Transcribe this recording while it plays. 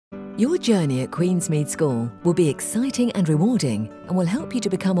Your journey at Queensmead School will be exciting and rewarding and will help you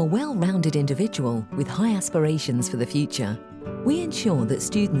to become a well-rounded individual with high aspirations for the future. We ensure that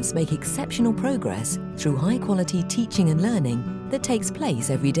students make exceptional progress through high-quality teaching and learning that takes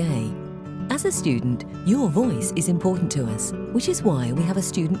place every day. As a student, your voice is important to us, which is why we have a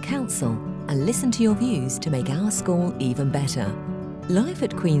student council and listen to your views to make our school even better. Life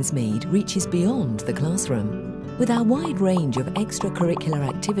at Queensmead reaches beyond the classroom. With our wide range of extracurricular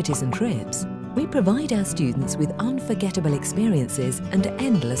activities and trips, we provide our students with unforgettable experiences and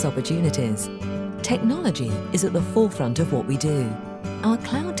endless opportunities. Technology is at the forefront of what we do. Our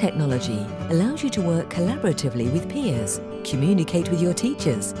cloud technology allows you to work collaboratively with peers, communicate with your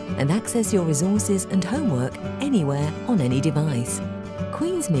teachers, and access your resources and homework anywhere on any device.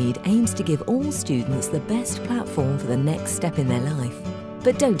 Queensmead aims to give all students the best platform for the next step in their life.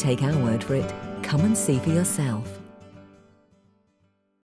 But don't take our word for it. Come and see for yourself.